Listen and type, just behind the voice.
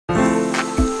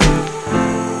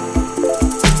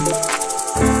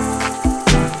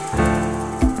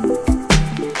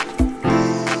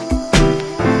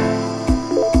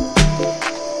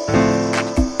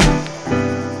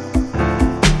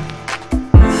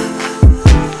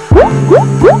So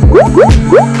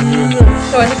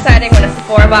it's exciting when a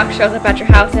Sephora box shows up at your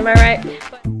house, am I right?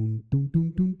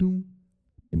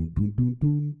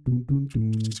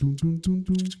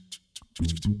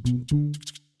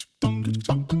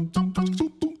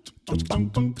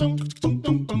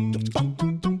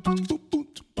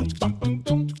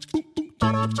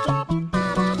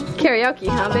 Karaoke,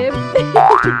 huh, babe?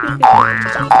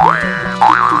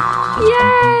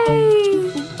 Yay!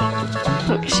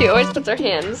 She always puts her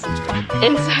hands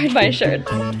inside my shirt.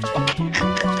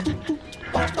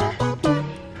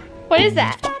 What is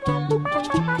that?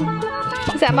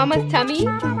 Is that Mama's tummy?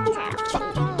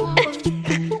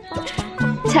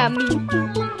 Tummy.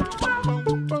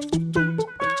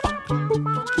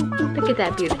 Look at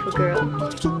that beautiful girl.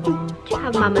 Do you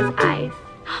have Mama's eyes?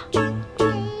 Do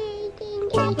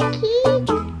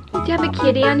you have a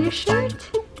kitty on your shirt?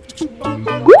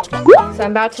 So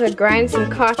I'm about to grind some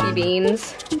coffee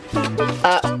beans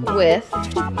with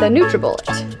the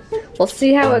NutriBullet. We'll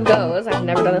see how it goes. I've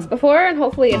never done this before, and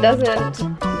hopefully it doesn't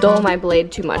dull my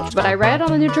blade too much. But I read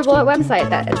on the NutriBullet website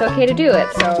that it's okay to do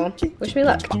it, so wish me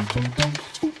luck.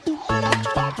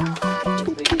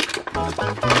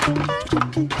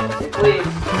 Please.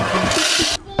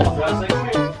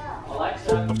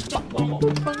 Alexa.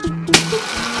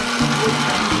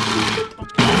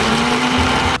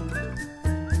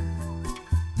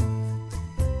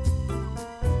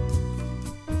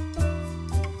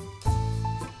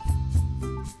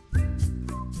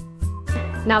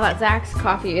 Now that Zach's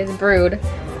coffee is brewed,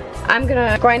 I'm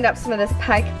gonna grind up some of this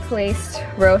Pike Place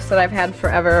roast that I've had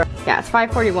forever. Yeah, it's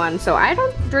 5:41, so I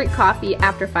don't drink coffee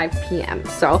after 5 p.m.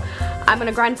 So I'm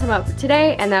gonna grind some up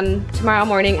today, and then tomorrow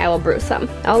morning I will brew some.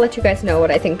 I'll let you guys know what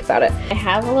I think about it. I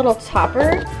have a little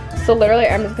topper, so literally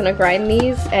I'm just gonna grind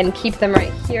these and keep them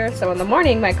right here, so in the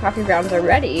morning my coffee grounds are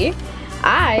ready.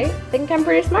 I think I'm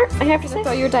pretty smart, I have to say.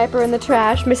 Throw your diaper in the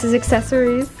trash, Mrs.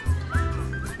 Accessories.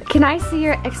 Can I see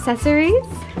your accessories?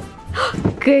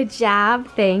 Good job,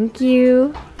 thank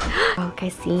you. Oh, can I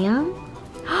see them?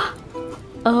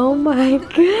 Oh my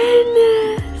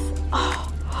goodness. Oh,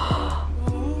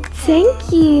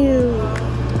 thank you.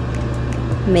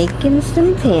 Making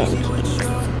some pancakes.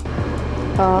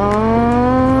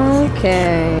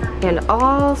 Okay. And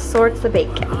all sorts of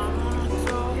bacon.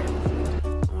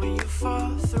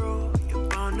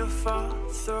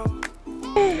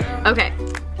 Okay.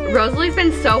 Rosalie's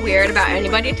been so weird about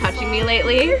anybody touching me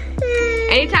lately.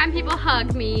 Anytime people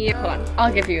hug me, hold on,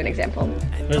 I'll give you an example.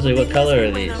 Rosalie, what color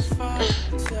are these?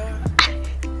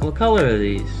 What color are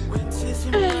these?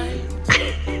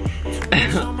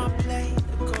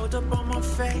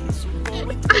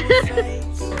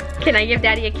 Can I give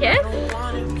Daddy a kiss?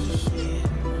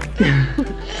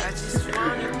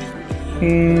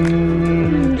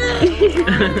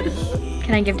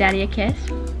 Can I give Daddy a kiss?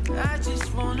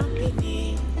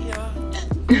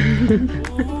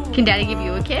 Can Daddy give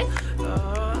you a kiss?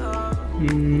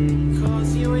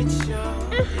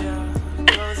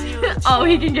 Oh,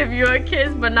 he can give you a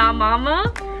kiss, but not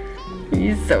Mama?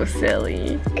 He's so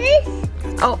silly.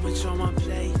 Oh.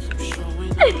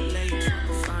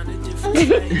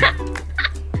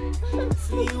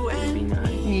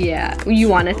 Yeah, you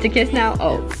want us to kiss now?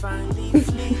 Oh.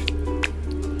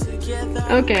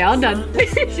 Okay, all done.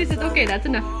 She says, okay, that's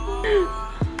enough.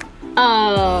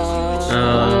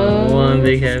 Oh, one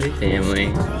big happy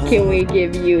family. Can we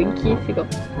give you a kiss? You go.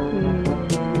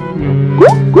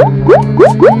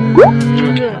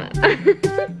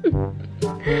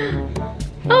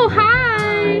 Oh, hi.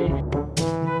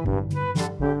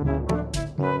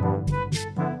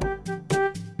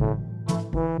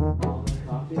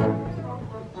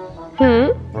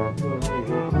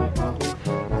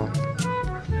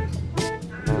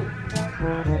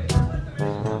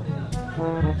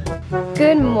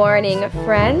 Good morning,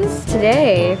 friends.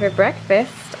 Today for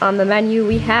breakfast on the menu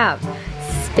we have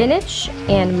spinach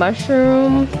and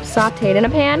mushroom sauteed in a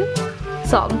pan,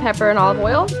 salt and pepper and olive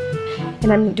oil.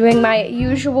 And I'm doing my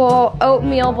usual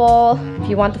oatmeal bowl. If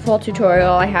you want the full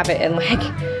tutorial, I have it in like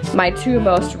my 2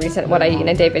 most recent what I eat in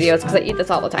a day videos because I eat this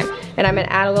all the time. And I'm gonna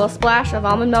add a little splash of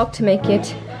almond milk to make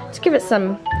it, to give it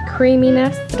some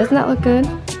creaminess. Doesn't that look good?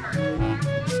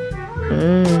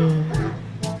 Mmm.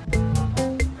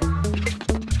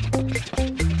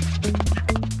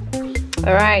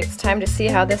 Alright, it's time to see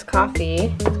how this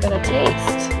coffee is gonna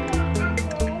taste.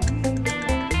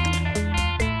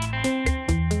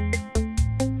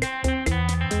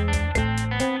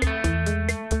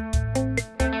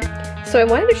 So I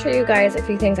wanted to show you guys a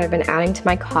few things I've been adding to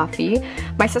my coffee.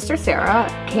 My sister Sarah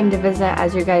came to visit,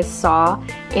 as you guys saw,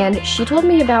 and she told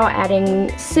me about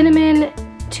adding cinnamon,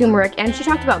 turmeric, and she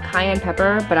talked about cayenne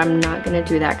pepper, but I'm not gonna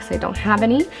do that because I don't have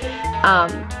any.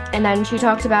 And then she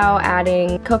talked about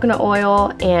adding coconut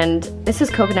oil, and this is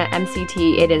coconut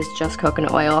MCT. It is just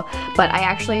coconut oil, but I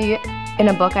actually, in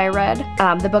a book I read,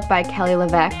 the book by Kelly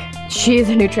LeVeque, she is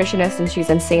a nutritionist and she's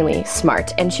insanely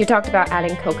smart, and she talked about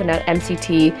adding coconut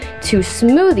MCT to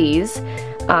smoothies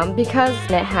because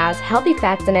it has healthy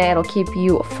fats in it. It'll keep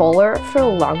you fuller for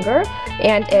longer,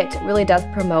 and it really does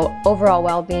promote overall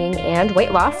well-being and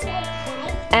weight loss.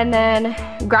 And then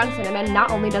ground cinnamon, not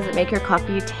only does it make your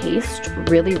coffee taste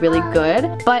really, really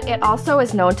good, but it also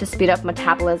is known to speed up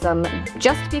metabolism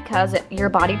just because your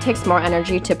body takes more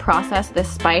energy to process this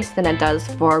spice than it does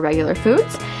for regular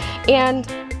foods. And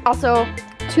also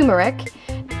turmeric.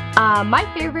 My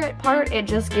favorite part, it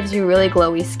just gives you really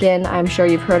glowy skin. I'm sure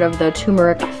you've heard of the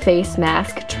turmeric face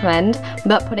mask trend,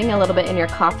 but putting a little bit in your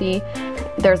coffee,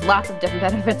 there's lots of different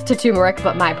benefits to turmeric,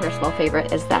 but my personal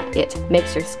favorite is that it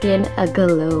makes your skin a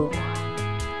glow.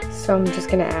 So I'm just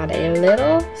gonna add a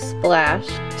little splash.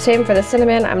 Same for the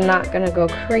cinnamon, I'm not gonna go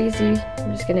crazy.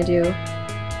 I'm just gonna do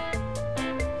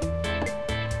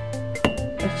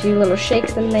a few little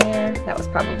shakes in there. That was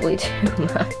probably too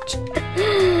much.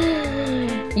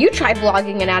 You try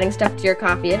vlogging and adding stuff to your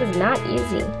coffee. It is not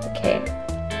easy. Okay.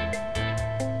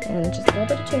 And just a little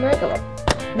bit of turmeric,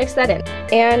 mix that in.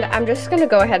 And I'm just gonna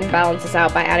go ahead and balance this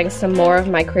out by adding some more of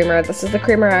my creamer. This is the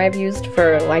creamer I've used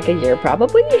for like a year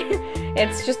probably.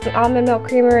 It's just an almond milk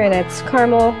creamer, and it's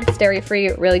caramel, it's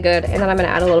dairy-free, really good. And then I'm gonna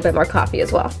add a little bit more coffee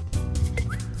as well.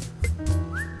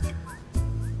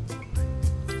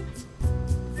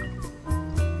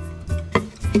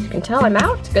 You can tell I'm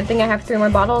out. Good thing I have 3 more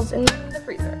bottles in the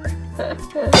freezer.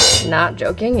 Not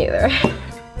joking either.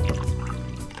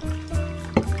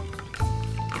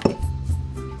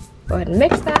 Go ahead and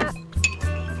mix that.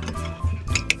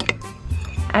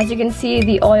 As you can see,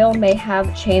 the oil may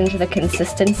have changed the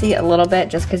consistency a little bit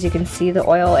just because you can see the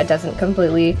oil. It doesn't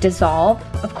completely dissolve,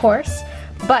 of course,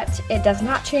 but it does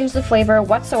not change the flavor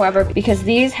whatsoever because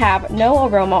these have no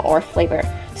aroma or flavor.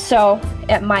 So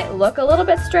it might look a little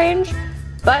bit strange,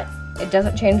 but it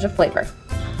doesn't change the flavor.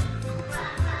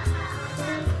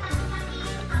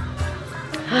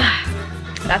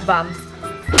 That's bomb.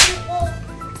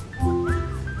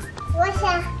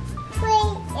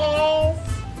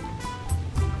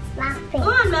 Come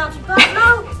on, Mount, you gotta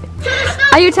go.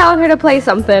 Are you telling her to play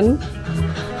something?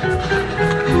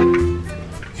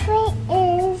 Tree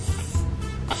is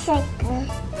sugar.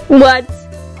 What?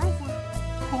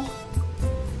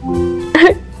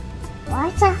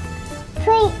 What's a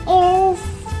tree is?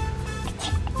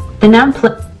 And I'm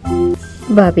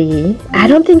Bubby, I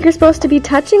don't think you're supposed to be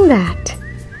touching that.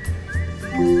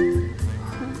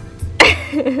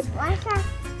 What's a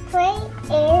tree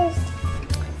is?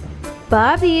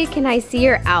 Bubby, can I see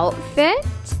your outfit?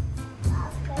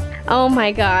 Oh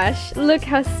my gosh, look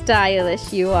how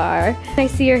stylish you are. Can I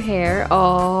see your hair?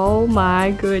 Oh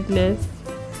my goodness.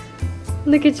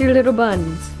 Look at your little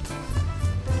buns.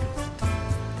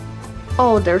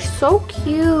 Oh, they're so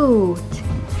cute.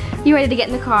 You ready to get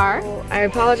in the car? I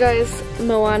apologize,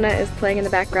 Moana is playing in the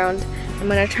background. I'm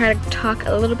gonna try to talk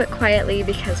a little bit quietly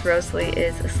because Rosalie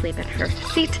is asleep in her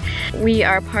seat. We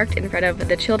are parked in front of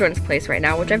the children's place right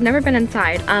now, which I've never been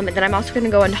inside. And then I'm also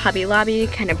gonna go into Hobby Lobby,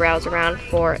 kind of browse around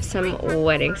for some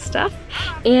wedding stuff.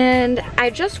 And I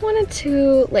just wanted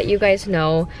to let you guys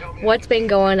know what's been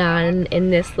going on in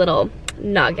this little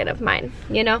nugget of mine,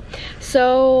 you know?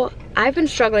 So I've been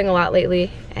struggling a lot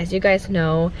lately, as you guys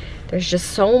know. There's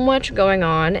just so much going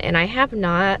on, and I have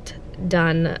not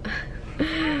done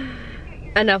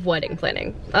enough wedding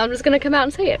planning. I'm just gonna come out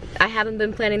and say it. I haven't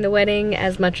been planning the wedding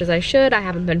as much as I should. I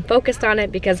haven't been focused on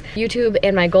it because YouTube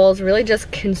and my goals really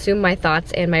just consume my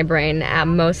thoughts and my brain at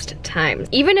most times.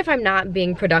 Even if I'm not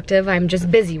being productive, I'm just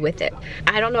busy with it.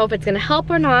 I don't know if it's gonna help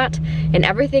or not, and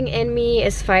everything in me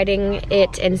is fighting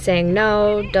it and saying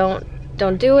no, don't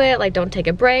do it, like don't take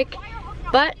a break.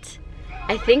 But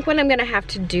I think what I'm gonna have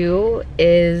to do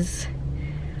is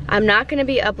I'm not gonna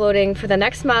be uploading for the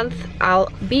next month. I'll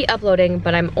be uploading,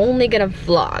 but I'm only gonna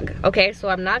vlog, okay? So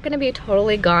I'm not gonna be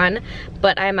totally gone,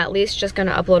 but I'm at least just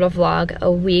gonna upload a vlog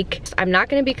a week. I'm not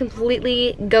gonna be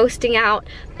completely ghosting out,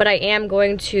 but I am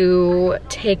going to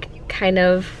take kind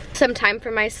of some time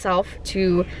for myself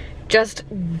to just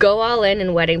go all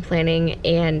in wedding planning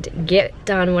and get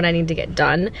done what I need to get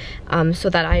done so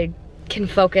that I can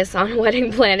focus on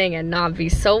wedding planning and not be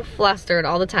so flustered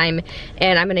all the time.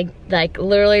 And I'm gonna like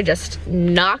literally just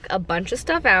knock a bunch of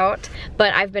stuff out,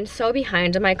 but I've been so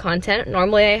behind on my content.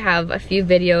 Normally I have a few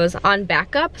videos on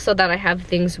backup so that I have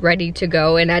things ready to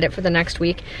go and edit for the next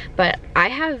week, but I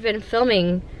have been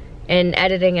filming and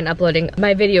editing and uploading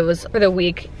my videos for the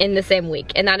week in the same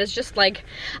week. And that is just like,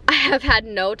 I have had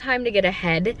no time to get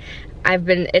ahead.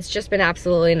 It's just been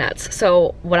absolutely nuts.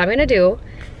 So what I'm gonna do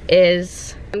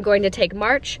is I'm going to take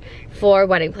March for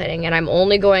wedding planning, and I'm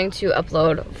only going to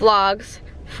upload vlogs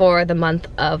for the month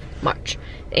of March.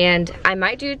 And I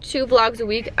might do 2 vlogs a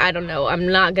week, I don't know, I'm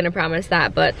not gonna promise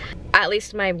that, but at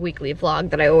least my weekly vlog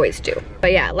that I always do.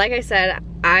 But yeah, like I said,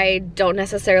 I don't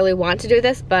necessarily want to do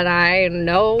this, but I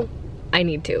know I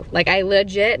need to. Like, I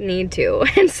legit need to,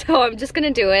 and so I'm just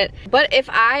gonna do it. But if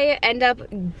I end up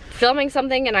filming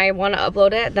something and I wanna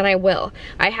upload it, then I will.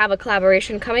 I have a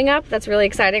collaboration coming up that's really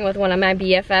exciting with one of my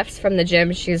BFFs from the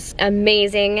gym. She's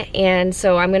amazing, and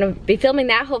so I'm gonna be filming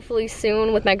that hopefully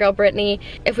soon with my girl Brittany.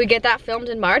 If we get that filmed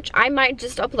in March, I might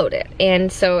just upload it. And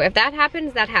so if that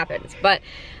happens, that happens. But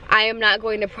I am not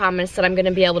going to promise that I'm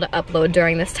gonna be able to upload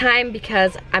during this time,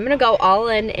 because I'm gonna go all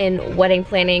in wedding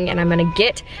planning, and I'm gonna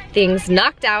get things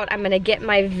knocked out. I'm gonna get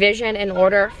my vision in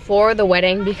order for the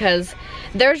wedding, because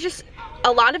there's just,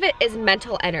 a lot of it is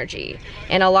mental energy,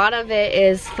 and a lot of it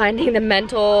is finding the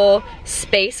mental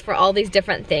space for all these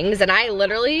different things, and I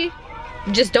literally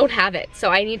just don't have it. So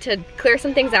I need to clear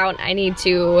some things out. I need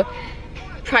to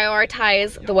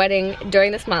prioritize the wedding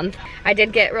during this month. I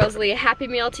did get Rosalie a Happy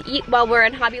Meal to eat while we're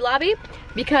in Hobby Lobby,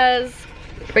 because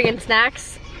bringing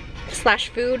snacks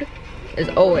 / food is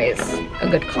always a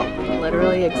good call.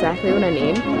 Literally exactly what I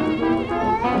need,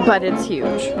 but it's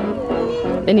huge.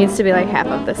 It needs to be like half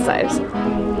of this size.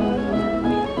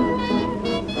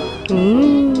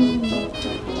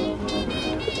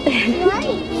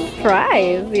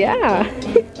 Fries, yeah.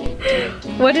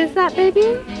 What is that,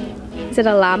 baby? Is it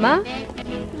a llama?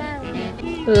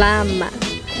 Llama.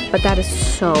 But that is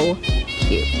so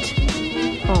cute.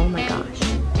 Oh my gosh.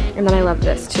 And then I love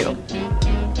this too.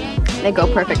 They go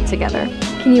perfect together.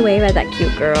 Can you wave at that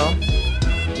cute girl?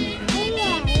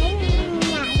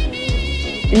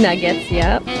 Nuggets,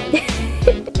 yep.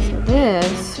 So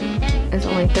this is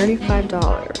only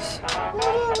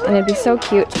 $35. And it'd be so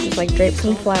cute to just like drape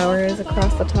some flowers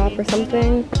across the top or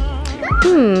something.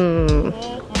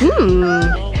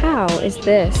 How is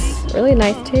this? Really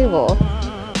nice table.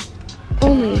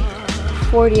 Only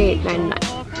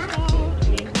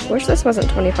 $48.99. Wish this wasn't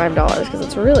 $25 because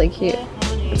it's really cute.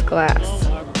 It's glass.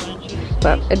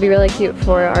 But it'd be really cute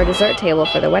for our dessert table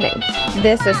for the wedding.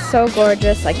 This is so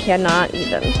gorgeous, I cannot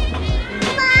even.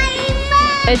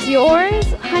 It's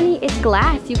yours? Honey, it's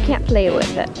glass. You can't play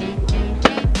with it.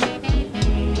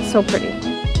 So pretty.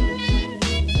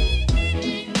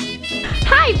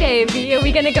 Hi, baby. Are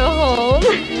we gonna go home?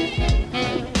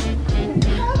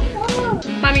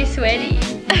 Mommy's sweaty.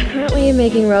 Currently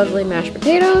making Rosalie mashed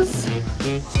potatoes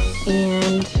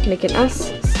and making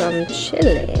us some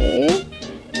chili.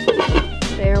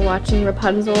 They're watching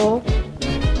Rapunzel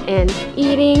and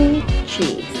eating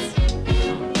cheese.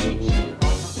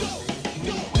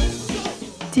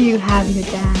 Do you have your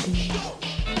daddy?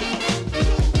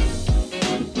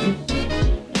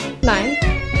 9.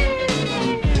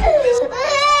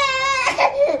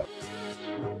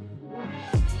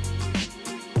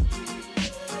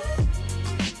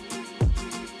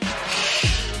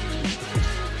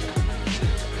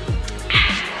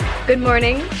 Good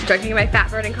morning. Drinking my fat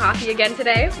burning coffee again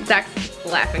today. Zach's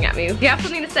laughing at me. Do you have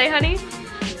something to say, honey?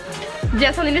 Do you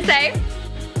have something to say?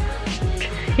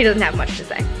 He doesn't have much to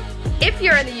say. If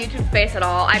you're in the YouTube space at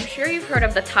all, I'm sure you've heard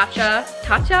of the Tatcha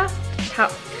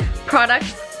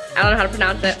products. I don't know how to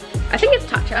pronounce it. I think it's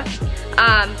Tatcha.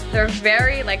 They're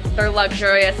very, they're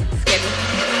luxurious skin.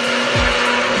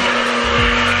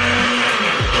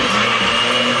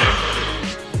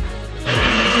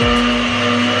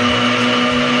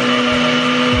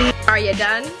 Are you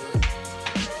done?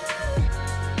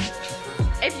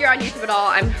 If you're on YouTube at all,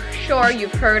 I'm sure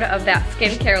you've heard of that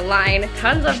skincare line.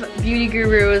 Tons of beauty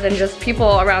gurus and just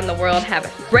people around the world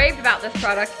have raved about this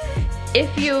product.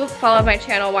 If you follow my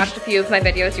channel, watched a few of my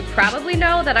videos, you probably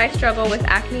know that I struggle with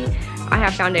acne. I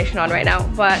have foundation on right now,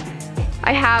 but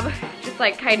I have just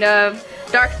like kind of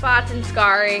dark spots and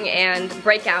scarring and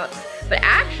breakouts. But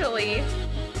actually,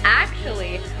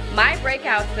 my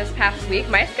breakouts this past week,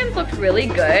 my skin's looked really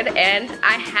good, and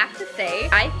I have to say,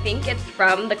 I think it's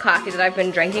from the coffee that I've been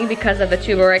drinking, because of the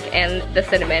turmeric and the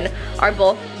cinnamon are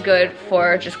both good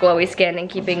for just glowy skin and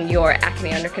keeping your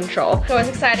acne under control. So it's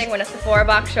exciting when a Sephora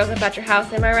box shows up at your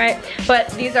house, am I right? But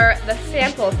these are the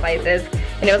sample sizes,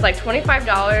 and it was like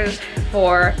 $25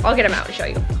 for, I'll get them out and show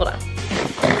you, hold on.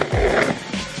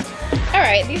 All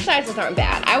right, these sizes aren't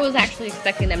bad. I was actually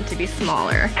expecting them to be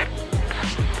smaller.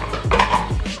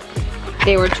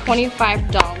 They were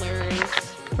 $25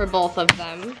 for both of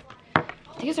them.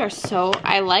 These are so,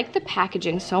 I like the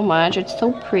packaging so much. It's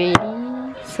so pretty.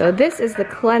 So this is the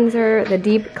cleanser, the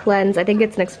deep cleanse. I think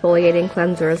it's an exfoliating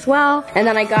cleanser as well. And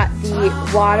then I got the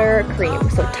water cream,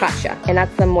 so Tatcha, and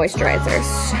that's the moisturizer.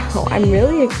 So I'm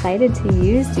really excited to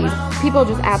use these. People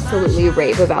just absolutely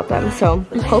rave about them. So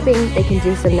I'm hoping they can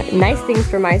do some nice things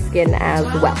for my skin as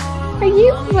well. Are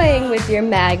you playing with your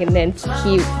magnet,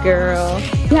 cute girl?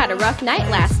 You had a rough night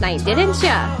last night, didn't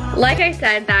ya? Like I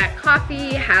said, that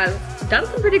coffee has done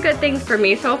some pretty good things for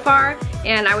me so far,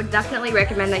 and I would definitely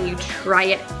recommend that you try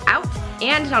it out.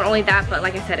 And not only that, but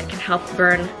like I said, it can help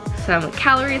burn some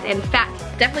calories and fat.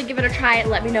 Definitely give it a try.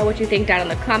 Let me know what you think down in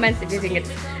the comments if you think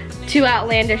it's too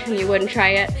outlandish and you wouldn't try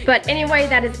it. But anyway,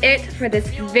 that is it for this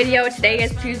video. Today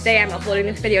is Tuesday. I'm uploading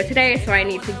this video today, so I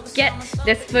need to get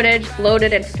this footage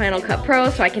loaded into Final Cut Pro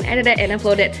so I can edit it and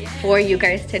upload it for you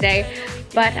guys today.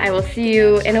 But I will see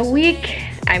you in a week.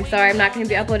 I'm sorry I'm not going to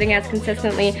be uploading as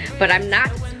consistently, but I'm not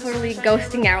totally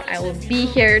ghosting out. I will be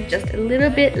here, just a little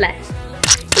bit less.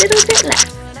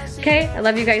 Okay, I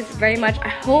love you guys very much. I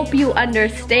hope you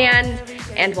understand,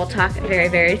 and we'll talk very,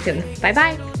 very soon.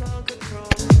 Bye-bye.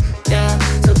 Yeah,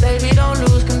 so baby, don't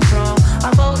lose control.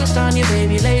 I'm focused on you,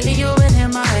 baby. Lately you've been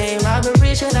in my aim. I've been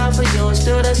reaching out for you and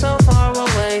still they're so far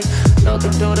away.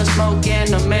 Looking through the smoke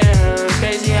in the mirror.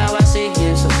 Crazy how I see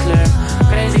you so clear.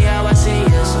 Crazy how I see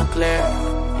you so clear.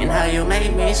 And how you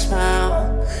make me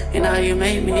smile. And how you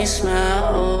make me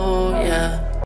smile, oh yeah.